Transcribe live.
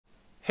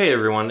Hey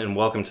everyone, and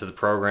welcome to the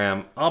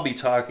program. I'll be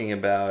talking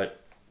about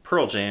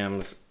Pearl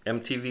Jam's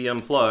MTV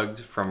Unplugged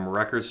from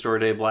Record Store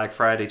Day Black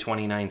Friday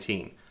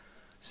 2019.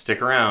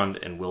 Stick around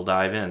and we'll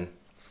dive in.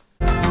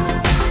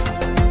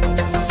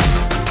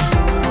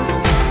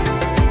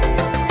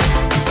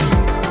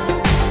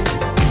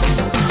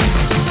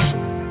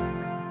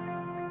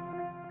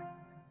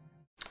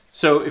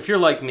 So if you're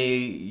like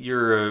me,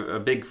 you're a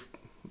big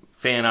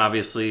fan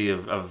obviously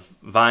of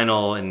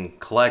vinyl and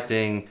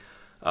collecting.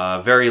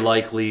 Very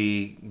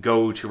likely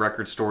go to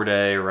Record Store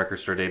Day or Record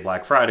Store Day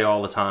Black Friday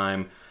all the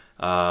time,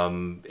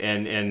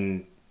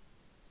 and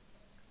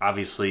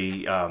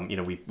obviously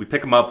we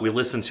pick them up, we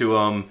listen to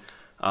them,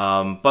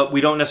 but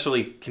we don't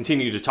necessarily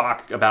continue to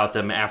talk about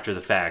them after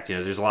the fact.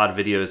 There's a lot of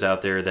videos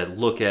out there that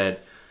look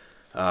at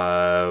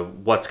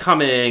what's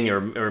coming,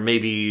 or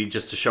maybe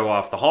just to show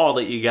off the haul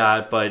that you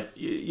got, but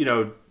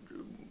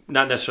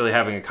not necessarily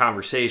having a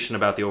conversation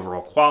about the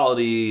overall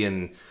quality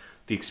and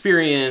the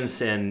experience,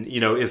 and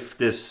if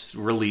this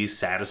release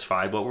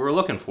satisfied what we were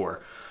looking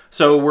for.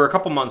 So we're a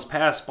couple months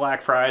past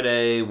Black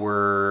Friday.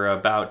 We're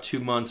about 2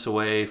 months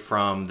away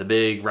from the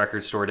big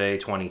Record Store Day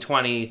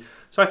 2020.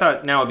 So I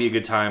thought now would be a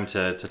good time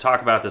to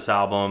talk about this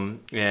album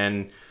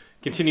and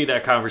continue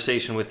that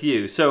conversation with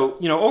you. So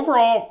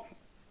overall,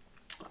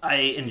 I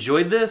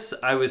enjoyed this.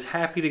 I was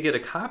happy to get a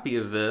copy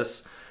of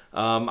this.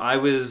 I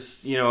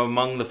was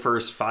among the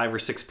first 5 or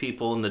 6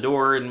 people in the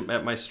door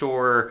at my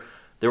store.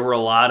 There were a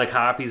lot of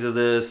copies of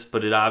this,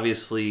 but it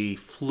obviously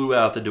flew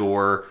out the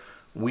door.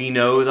 We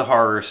know the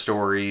horror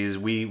stories.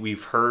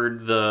 We've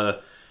heard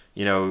the,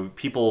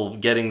 people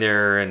getting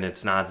there and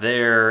it's not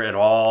there at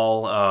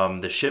all.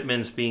 The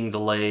shipments being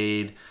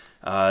delayed.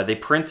 They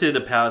printed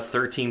about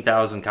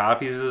 13,000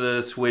 copies of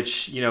this,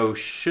 which,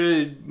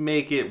 should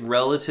make it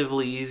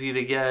relatively easy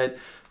to get.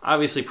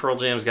 Obviously, Pearl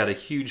Jam's got a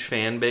huge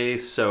fan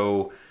base,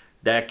 so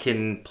that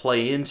can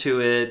play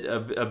into it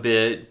a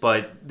bit,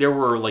 but there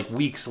were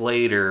weeks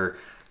later,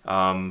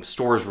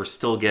 stores were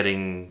still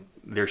getting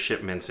their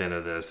shipments into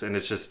this, and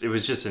it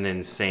was just an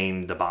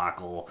insane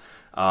debacle.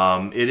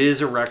 It is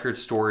a Record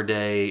Store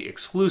Day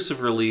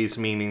exclusive release,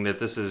 meaning that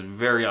this is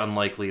very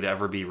unlikely to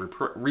ever be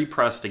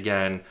repressed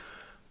again,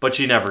 but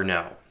you never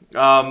know.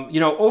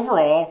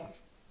 Overall,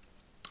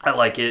 I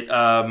like it.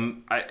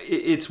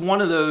 It's one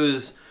of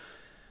those.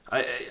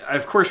 I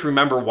of course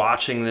remember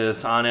watching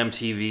this on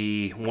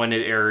MTV when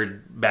it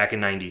aired back in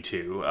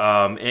 '92,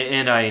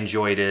 and I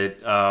enjoyed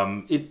it.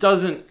 It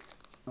doesn't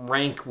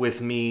rank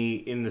with me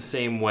in the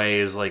same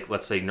way as,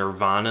 let's say,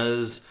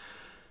 Nirvana's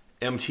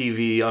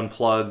MTV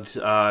Unplugged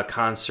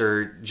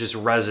concert just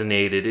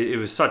resonated. It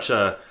was such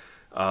a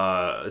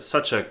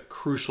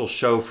crucial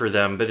show for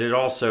them, but it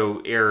also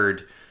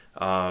aired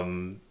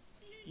within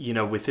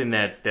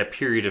that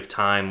period of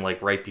time,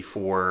 right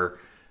before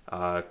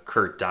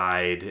Kurt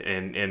died,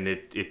 and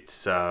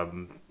it's I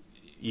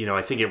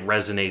think it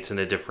resonates in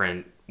a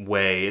different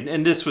way,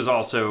 and this was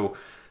also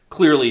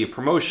clearly a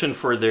promotion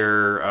for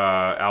their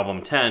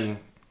album 10,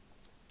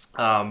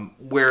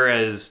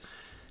 whereas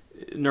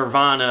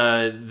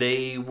Nirvana,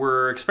 they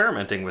were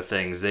experimenting with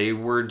things. They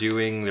were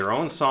doing their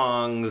own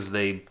songs.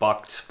 They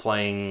bucked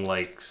playing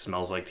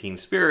Smells Like Teen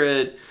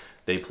Spirit.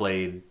 They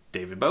played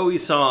David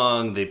Bowie's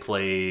song. They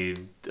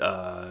played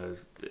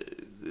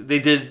they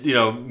did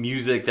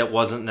music that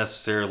wasn't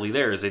necessarily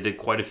theirs. They did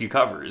quite a few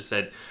covers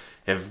that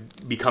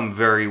have become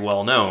very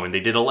well known. They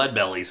did a Lead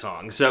Belly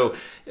song. So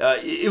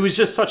it was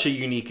just such a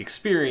unique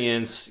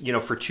experience,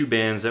 for two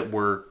bands that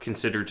were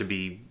considered to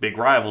be big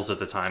rivals at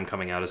the time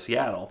coming out of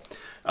Seattle.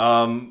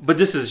 But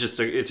this is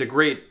it's a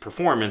great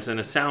performance, and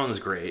it sounds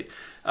great.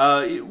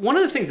 One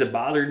of the things that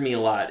bothered me a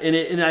lot,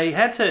 and I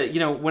had to,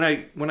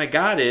 when I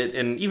got it,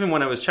 and even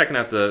when I was checking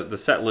out the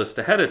set list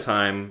ahead of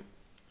time,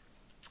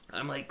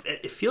 I'm like,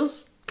 it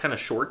feels kind of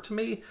short to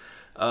me.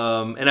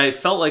 And I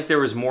felt like there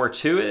was more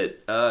to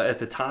it at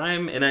the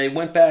time, and I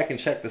went back and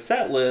checked the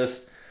set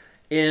list,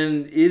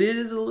 and it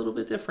is a little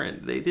bit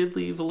different. They did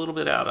leave a little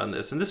bit out on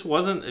this, and this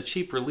wasn't a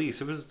cheap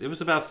release. It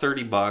was about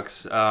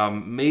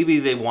 $30. Maybe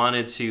they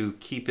wanted to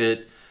keep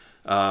it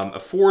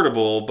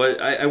affordable,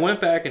 but I went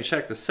back and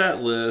checked the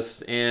set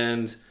list,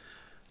 and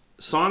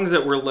songs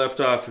that were left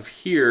off of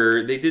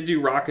here, they did do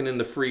Rockin' in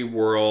the Free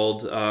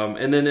World,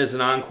 and then as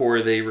an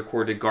encore, they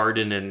recorded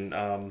Garden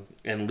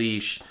and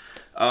Leash.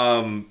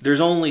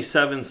 There's only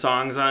 7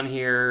 songs on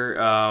here.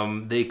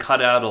 They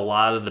cut out a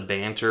lot of the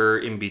banter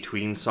in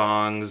between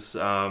songs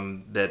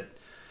that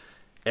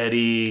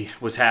Eddie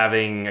was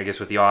having, I guess,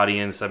 with the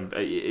audience.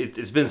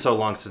 It's been so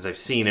long since I've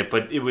seen it,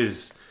 but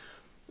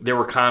there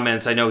were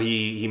comments. I know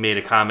he made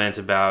a comment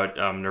about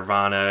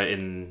Nirvana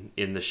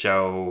in the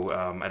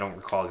show. I don't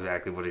recall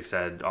exactly what he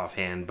said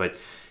offhand, but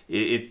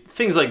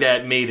things like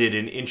that made it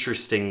an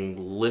interesting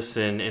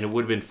listen, and it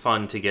would have been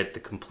fun to get the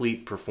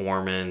complete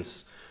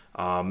performance.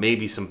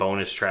 Maybe some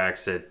bonus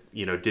tracks that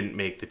didn't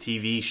make the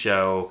TV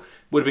show.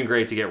 Would have been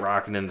great to get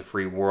Rockin' in the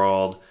Free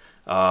World.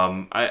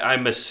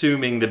 I'm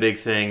assuming the big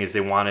thing is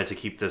they wanted to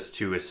keep this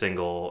to a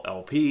single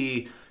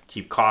LP,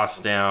 keep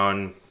costs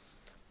down.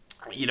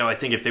 I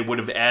think if they would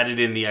have added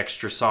in the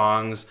extra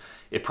songs,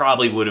 it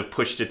probably would have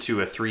pushed it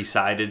to a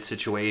three-sided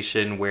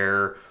situation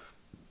where,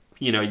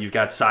 you know, you've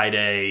got side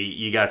A,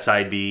 you got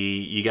side B,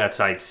 you got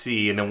side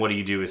C, and then what do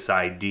you do with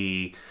side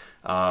D?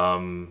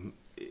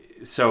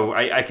 So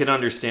I could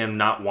understand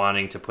not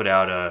wanting to put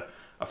out a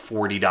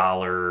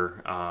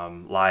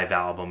 $40 live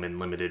album in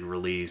limited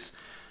release.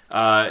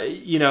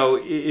 You know,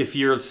 if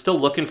you're still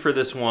looking for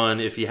this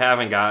one, if you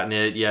haven't gotten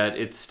it yet,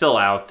 it's still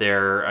out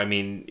there. I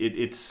mean,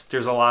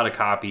 there's a lot of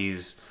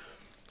copies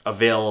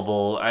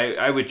available.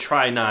 I would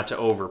try not to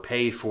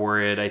overpay for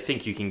it. I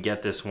think you can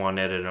get this one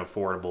at an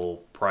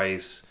affordable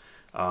price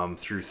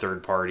through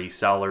third-party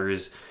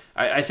sellers.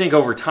 I think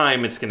over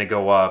time it's going to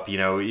go up. You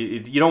know,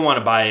 you don't want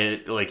to buy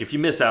it, like if you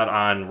miss out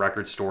on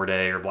Record Store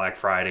Day or Black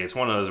Friday, it's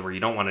one of those where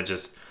you don't want to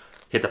just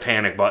hit the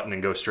panic button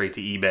and go straight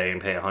to eBay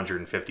and pay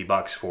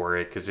 $150 for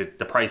it, because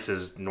the price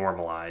is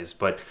normalized.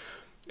 But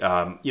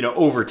you know,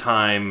 over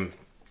time,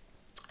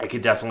 I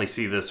could definitely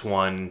see this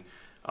one,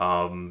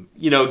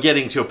 you know,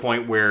 getting to a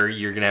point where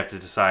you're gonna have to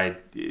decide,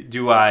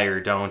 do I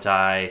or don't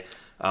I?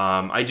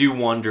 I do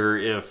wonder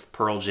if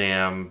Pearl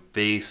Jam,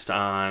 based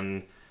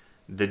on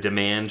the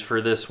demand for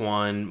this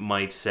one,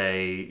 might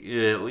say,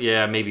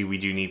 yeah, maybe we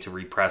do need to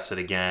repress it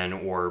again,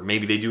 or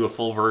maybe they do a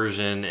full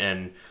version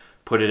and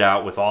put it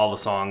out with all the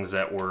songs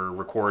that were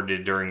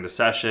recorded during the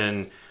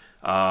session.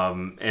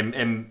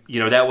 And you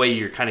know, that way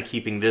you're kind of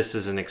keeping this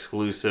as an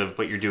exclusive,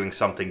 but you're doing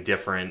something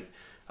different.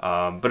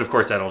 But of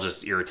course that'll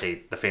just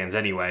irritate the fans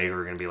anyway, who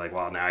are going to be like,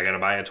 well, now I got to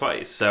buy it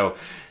twice. So,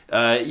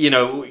 you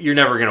know, you're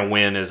never going to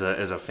win as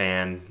a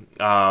fan.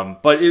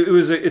 But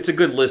it's a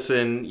good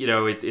listen. You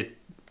know,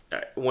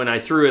 when I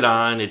threw it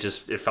on, it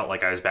felt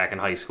like I was back in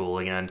high school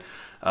again.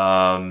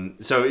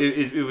 So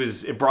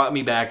it brought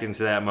me back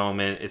into that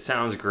moment. It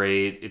sounds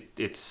great.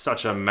 It's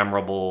such a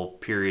memorable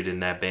period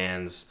in that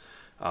band's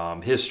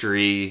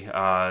history,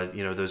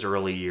 you know, those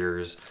early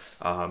years.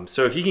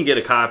 So if you can get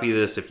a copy of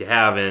this, if you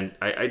haven't,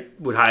 I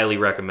would highly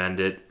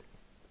recommend it.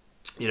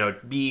 You know,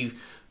 be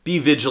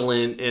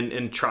vigilant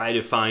and try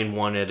to find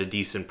one at a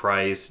decent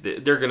price.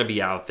 They're going to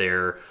be out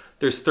there.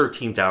 There's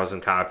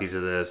 13,000 copies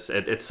of this.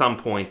 At some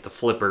point, the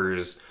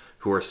flippers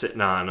who are sitting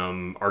on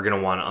them are going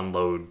to want to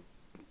unload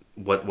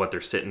what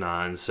they're sitting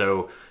on.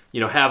 So, you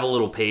know, have a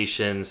little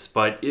patience.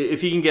 But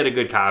if you can get a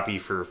good copy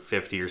for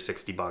 $50 or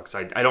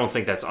 $60, I don't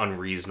think that's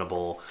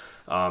unreasonable,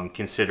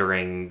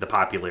 considering the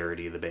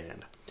popularity of the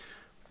band.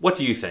 What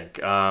do you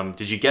think?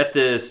 Did you get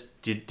this?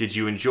 Did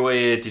you enjoy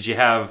it? Did you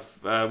have?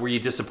 Were you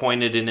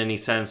disappointed in any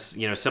sense?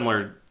 You know,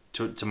 similar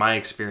to my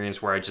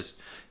experience, where I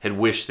just had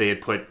wished they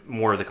had put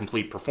more of the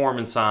complete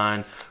performance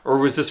on, or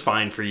was this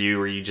fine for you?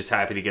 Or are you just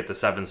happy to get the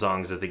 7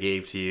 songs that they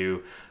gave to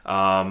you?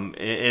 And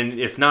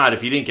if not,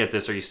 if you didn't get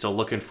this, are you still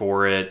looking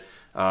for it?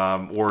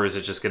 Or is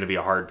it just going to be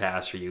a hard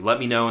pass for you? Let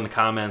me know in the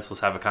comments.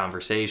 Let's have a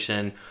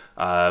conversation.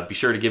 Be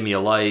sure to give me a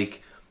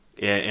like,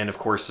 and of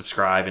course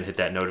subscribe and hit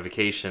that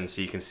notification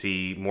so you can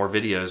see more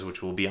videos,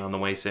 which will be on the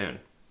way soon.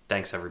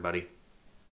 Thanks, everybody.